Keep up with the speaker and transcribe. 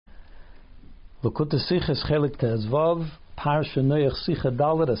Lekutei Sichos Chelik Tezvav, Parsha Noach Sicha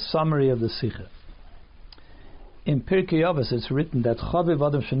Dalet, a summary of the Sicha. In Pirkei Avos it's written that Chaviv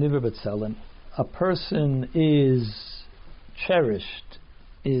Adam Sheniver B'Tselem, a person is cherished,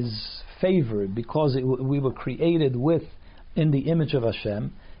 is favored because we were created in the image of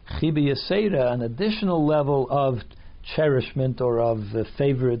Hashem. Chibi Yesera, an additional level of cherishment or of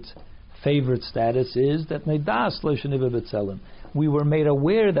favorite status is that Neidas Lo Sheniver B'Tselem. We were made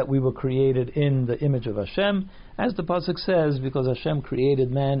aware that we were created in the image of Hashem, as the pasuk says, because Hashem created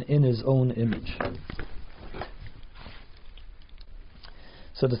man in His own image.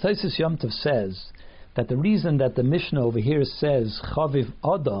 So the Tosfos Yom Tov says that the reason that the Mishnah over here says Chaviv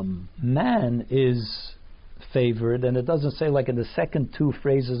Adam, man is favored, and it doesn't say like in the second two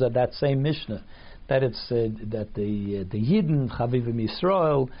phrases of that same Mishnah that it's that the Yidden Chavivim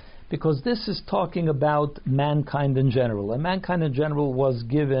Yisrael, because this is talking about mankind in general, and mankind in general was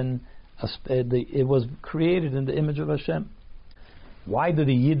given it was created in the image of Hashem. Why do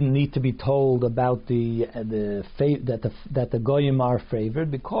the Yidden need to be told about that the Goyim are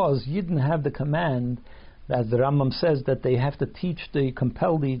favored? Because Yidden have the command, as the Rambam says, that they have to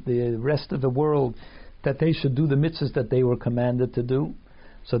compel the rest of the world that they should do the mitzvahs that they were commanded to do.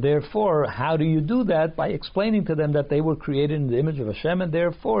 So therefore, how do you do that? By explaining to them that they were created in the image of Hashem, and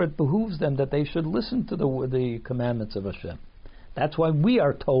therefore it behooves them that they should listen to the commandments of Hashem. That's why we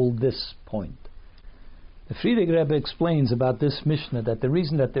are told this point. The Frierdiker Rebbe explains about this Mishnah that the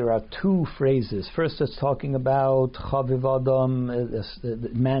reason that there are two phrases, first it's talking about Chaviv Adam,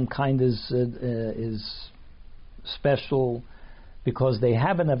 mankind is special because they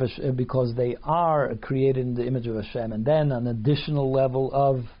are created in the image of Hashem, and then an additional level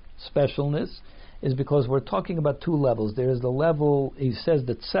of specialness is because we're talking about two levels. There is the level, he says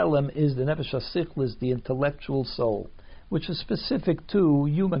that Tselem is the Nefesh HaSichlis, the intellectual soul, which is specific to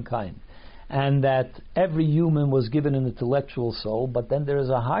humankind, and that every human was given an intellectual soul, but then there is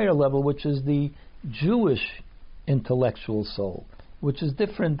a higher level which is the Jewish intellectual soul, which is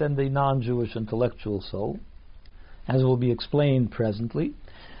different than the non-Jewish intellectual soul, as will be explained presently.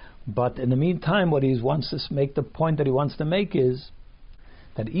 But in the meantime, the point that he wants to make is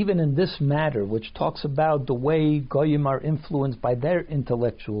that even in this matter, which talks about the way Goyim are influenced by their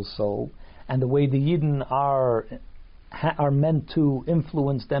intellectual soul, and the way the Yidden are meant to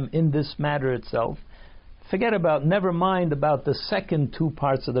influence them in this matter itself, never mind about the second two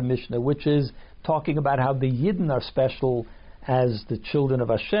parts of the Mishnah, which is talking about how the Yidden are special as the children of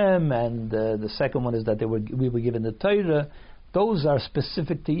Hashem, and the second one is that we were given the Torah. Those are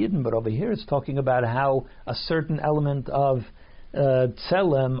specific to Yidden, but over here it's talking about how a certain element of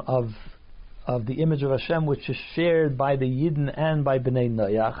Tselem, of the image of Hashem, which is shared by the Yidden and by Bnei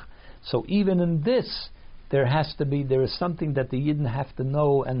Noach. So even in this, there is something that the Yidden have to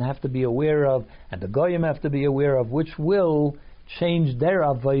know and have to be aware of, and the Goyim have to be aware of, which will change their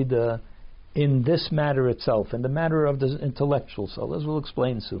Avodah in this matter itself, in the matter of the intellectual soul, as we'll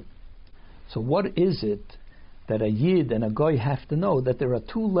explain soon. So what is it that a Yid and a Goy have to know? That there are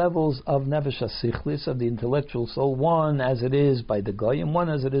two levels of Nefesh HaSichlis, of the intellectual soul, one as it is by the Goy and one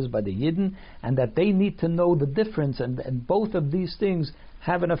as it is by the Yidden, and that they need to know the difference, and both of these things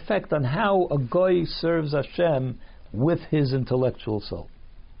have an effect on how a Goy serves Hashem with his intellectual soul.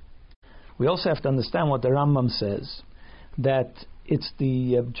 We also have to understand what the Rambam says, that it's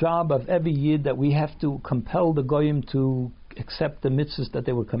the job of every Yid that we have to compel the Goyim to accept the mitzvahs that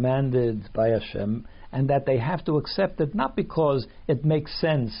they were commanded by Hashem, and that they have to accept it not because it makes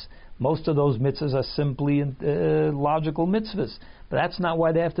sense. Most of those mitzvahs are simply logical mitzvahs, but that's not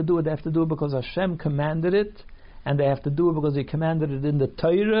why they have to do it. They have to do it because Hashem commanded it, and they have to do it because He commanded it in the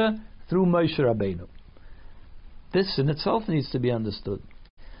Torah through Moshe Rabbeinu. This in itself needs to be understood.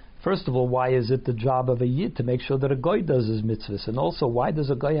 First of all, why is it the job of a Yid to make sure that a Goy does his mitzvahs? And also, why does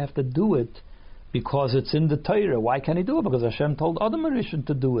a Goy have to do it because it's in the Torah? Why can't he do it? Because Hashem told Adam HaRishon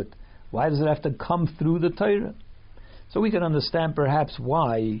to do it. Why does it have to come through the Torah? So we can understand perhaps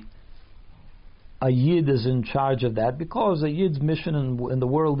why a Yid is in charge of that, because a Yid's mission in the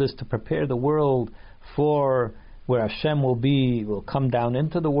world is to prepare the world for where Hashem will come down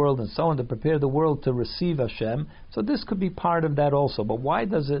into the world and so on, to prepare the world to receive Hashem. So this could be part of that also. But why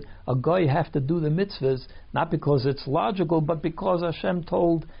does a Goy have to do the mitzvahs? Not because it's logical, but because Hashem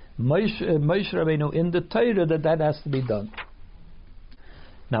told Moshe Rabbeinu in the Torah that has to be done.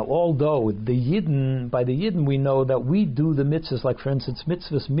 Now, although by the Yidden we know that we do the mitzvahs, like for instance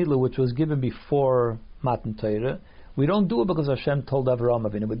mitzvahs Milah, which was given before Matan Torah, we don't do it because Hashem told Avraham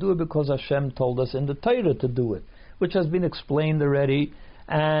Avinu. We do it because Hashem told us in the Torah to do it, which has been explained already,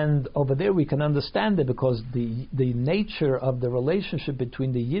 And over there we can understand it because the nature of the relationship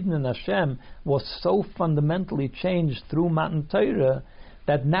between the Yidden and Hashem was so fundamentally changed through Matan Torah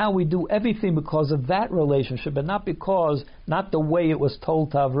that now we do everything because of that relationship, and not the way it was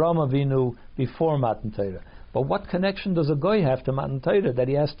told to Avraham Avinu before Matan Torah. But what connection does a goy have to Matan Torah that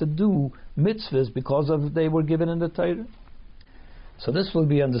he has to do mitzvahs because of they were given in the Torah? So this will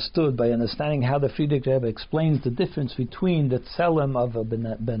be understood by understanding how the Frierdiker Rebbe explains the difference between the tzelem of a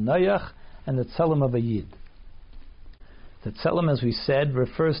ben Noach and the tzelem of a Yid. The tzelem, as we said,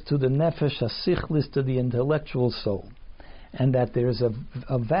 refers to the nefesh hasichlis, to the intellectual soul, and that there is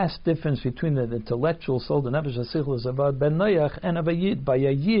a vast difference between the intellectual soul, the nefesh hasichlis of a ben Noach, and of a Yid. By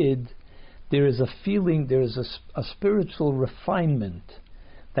a Yid, there is a feeling, there is a spiritual refinement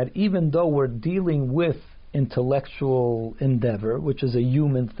that even though we're dealing with intellectual endeavor, which is a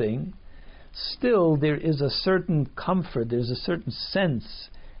human thing, still there is a certain comfort, there's a certain sense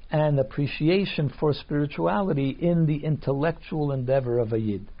and appreciation for spirituality in the intellectual endeavor of a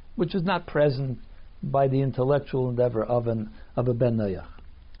Yid, which is not present by the intellectual endeavor of a Ben Noach.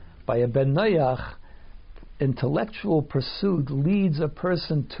 By a Ben Noach, intellectual pursuit leads a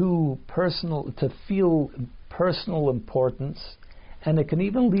person to feel personal importance, and it can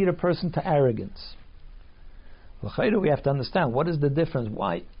even lead a person to arrogance. We have to understand what is the difference.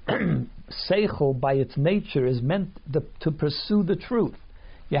 Why seichel, by its nature, is meant to pursue the truth.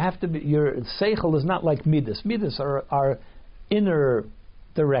 You have to be. Your seichel is not like midas. Midas are inner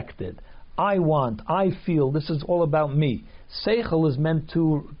directed. I want. I feel. This is all about me. Seichel is meant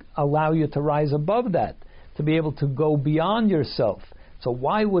to allow you to rise above that, to be able to go beyond yourself. So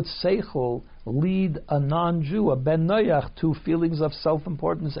why would seichel lead a non-Jew, a ben Noach, to feelings of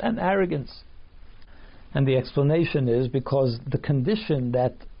self-importance and arrogance? And the explanation is because the condition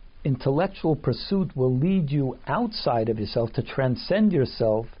that intellectual pursuit will lead you outside of yourself, to transcend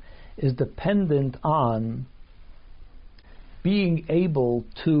yourself, is dependent on being able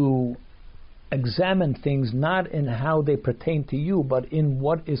to examine things not in how they pertain to you, but in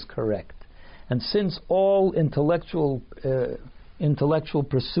what is correct. And since all intellectual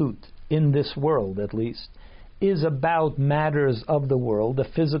pursuit in this world, at least, is about matters of the world, the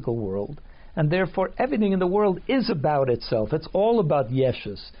physical world, and therefore everything in the world is about itself. It's all about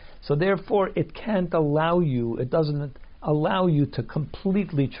yeshus. So therefore it doesn't allow you to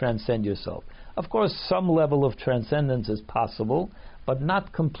completely transcend yourself. Of course, some level of transcendence is possible, but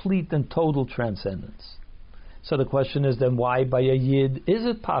not complete and total transcendence. So the question is then, why by a Yid is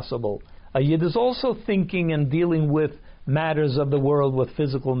it possible? A Yid is also thinking and dealing with matters of the world, with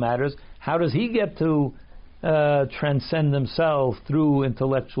physical matters. How does he get to transcend himself through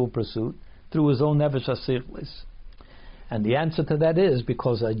intellectual pursuit, through his own nefesh hasichlis? And the answer to that is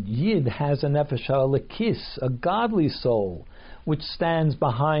because a Yid has a nefesh ha'elokis, a godly soul, which stands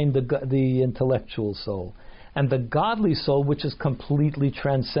behind the intellectual soul. And the godly soul, which is completely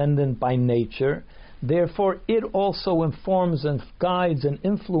transcendent by nature, therefore it also informs and guides and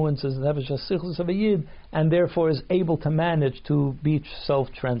influences the nefesh hasichlis of a Yid, and therefore is able to manage to be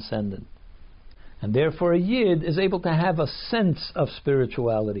self-transcendent. And therefore a Yid is able to have a sense of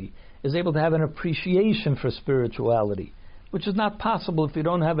spirituality, is able to have an appreciation for spirituality, which is not possible if you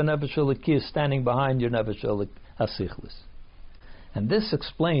don't have a nefesh ha'elokis standing behind your nefesh hasichlis. And this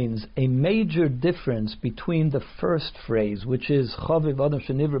explains a major difference between the first phrase, which is Chaviv Adam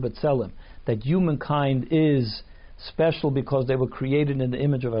Shenivra B'Tselem, that humankind is special because they were created in the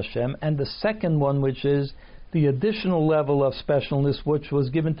image of Hashem, and the second one, which is the additional level of specialness which was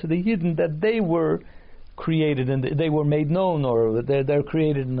given to the Yidden, that they were created they were made known, or they're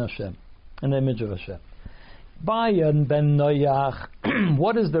created in Hashem, in the image of Hashem. By Ben Noach,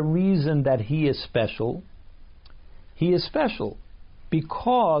 what is the reason that he is special? He is special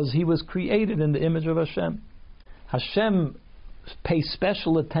because he was created in the image of Hashem. Hashem pays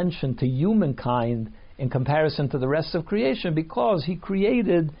special attention to humankind in comparison to the rest of creation because he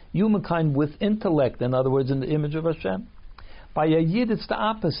created humankind with intellect, in other words, in the image of Hashem. By a Yid, it's the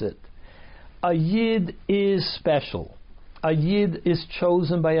opposite. A Yid is special. A Yid is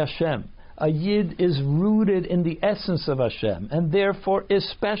chosen by Hashem. A Yid is rooted in the essence of Hashem, and therefore is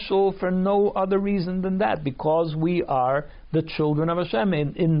special for no other reason than that, because we are the children of Hashem,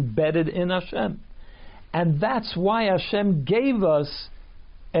 embedded in Hashem. And that's why Hashem gave us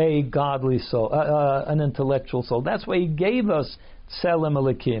a godly soul, an intellectual soul. That's why He gave us Tselem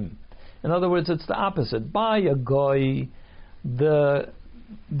Elokim. In other words, it's the opposite. By a goy, the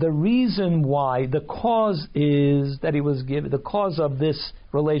reason why, the cause is that he was given, the cause of this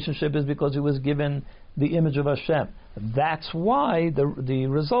relationship is because he was given the image of Hashem. That's why the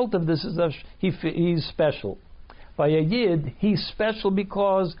result of this is that he's special. By a Yid, he's special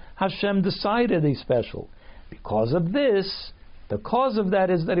because Hashem decided he's special. Because of this, the cause of that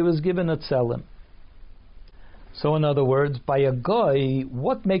is that he was given a tzelem. So in other words, by a Goy,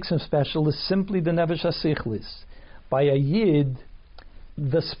 what makes him special is simply the Nefesh HaSichlis. By a Yid,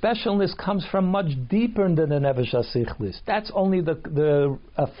 the specialness comes from much deeper than the Nefesh HaSichlis. That's only the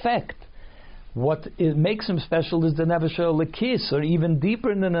effect. What makes him special is the Nefesh HaLekis, or even deeper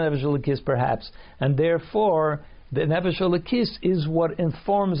than the Nefesh HaLekis perhaps. And therefore, the Nefesh HaLekis is what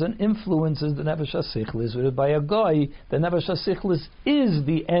informs and influences the Nefesh HaSichlis. Whereas by a Goy, the Nefesh HaSichlis is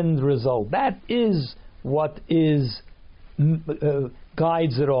the end result. That is what guides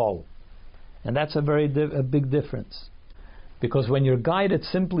it all. And that's a big difference. Because when you're guided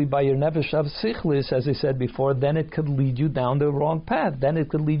simply by your Nefesh HaSichlis, as I said before, then it could lead you down the wrong path. Then it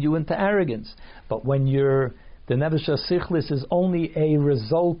could lead you into arrogance. But when the Nefesh HaSichlis is only a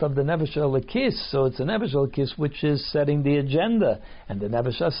result of the Nefesh HaLekis, so it's a Nefesh HaLekis which is setting the agenda. And the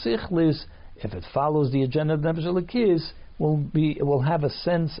Nefesh HaSichlis, if it follows the agenda of the Nefesh HaLekis, will have a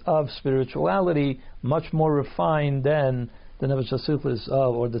sense of spirituality much more refined than the Nefesh HaSichlis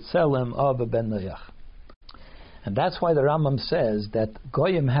or the Tzelem of a Ben Noach. And that's why the Rambam says that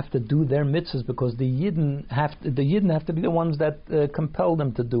Goyim have to do their mitzvahs because the Yidden have to be the ones that compel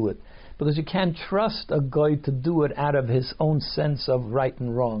them to do it. Because you can't trust a Goy to do it out of his own sense of right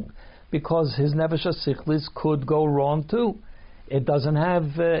and wrong. Because his Nefesh HaSichlis could go wrong too. It doesn't have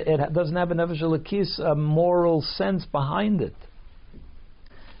a Nefesh HaLekis, a moral sense behind it.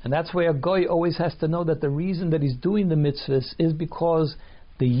 And that's why a Goy always has to know that the reason that he's doing the mitzvahs is because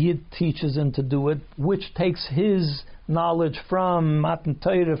the Yid teaches him to do it, which takes his knowledge from Matan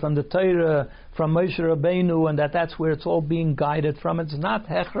Torah, from the Torah, from Moshe Rabbeinu, and that's where it's all being guided from. It's not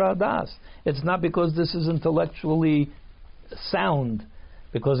Hechra Das. It's not because this is intellectually sound,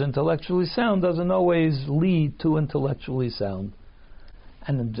 because intellectually sound doesn't always lead to intellectually sound.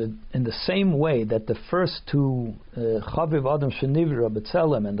 And in the same way that the first two, Chaviv Adam Shenivra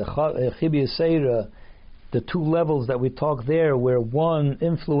B'Tzelem and the Chibi Seira, the two levels that we talk there, where one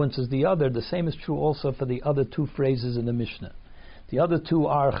influences the other, the same is true also for the other two phrases in the Mishnah. The other two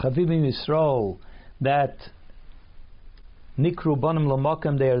are Chavivim Yisrael, that Nikru Banim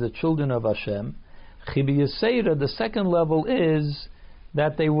L'Makom, they are the children of Hashem. Chibi Yisera, the second level is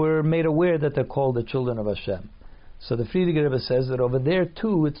that they were made aware that they're called the children of Hashem. So the Friediger Rebbe says that over there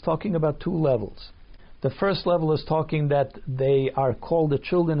too, it's talking about two levels. The first level is talking that they are called the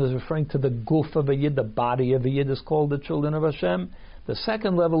children, is referring to the guf of a Yid, the body of a Yid is called the children of Hashem. The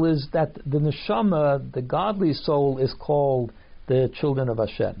second level is that the neshama, the godly soul, is called the children of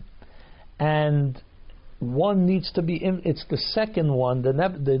Hashem. And one needs to be, it's the second one, the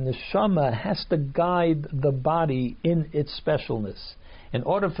neshama has to guide the body in its specialness. In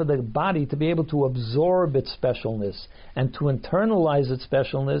order for the body to be able to absorb its specialness and to internalize its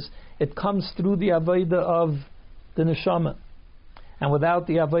specialness, it comes through the avodah of the neshama. And without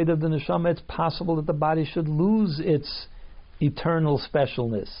the avodah of the neshama, it's possible that the body should lose its eternal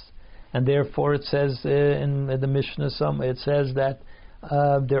specialness. And therefore it says in the Mishnah, it says that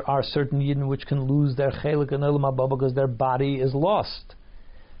there are certain Yidden which can lose their chelik and olam haba because their body is lost.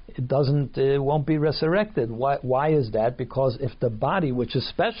 It won't be resurrected. Why is that? Because if the body, which is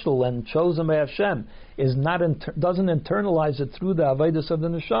special and chosen by Hashem, doesn't internalize it through the avodas of the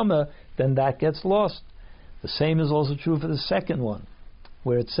neshama, then that gets lost. The same is also true for the second one,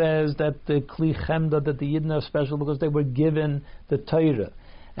 where it says that the kli chemda, that the Yidden are special because they were given the Torah.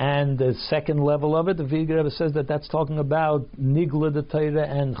 And the second level of it, the Friediger Rebbe says that that's talking about nigla the Torah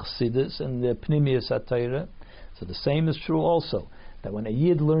and chassidus and the pnimius ha-Torah. So the same is true also, that when a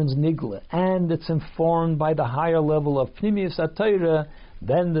Yid learns Nigla and it's informed by the higher level of Pnimius HaTorah,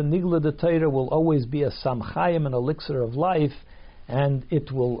 then the Nigla the Torah will always be a Samchayim, an elixir of life, and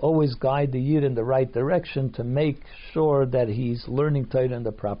it will always guide the Yid in the right direction to make sure that he's learning Torah in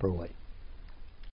the proper way.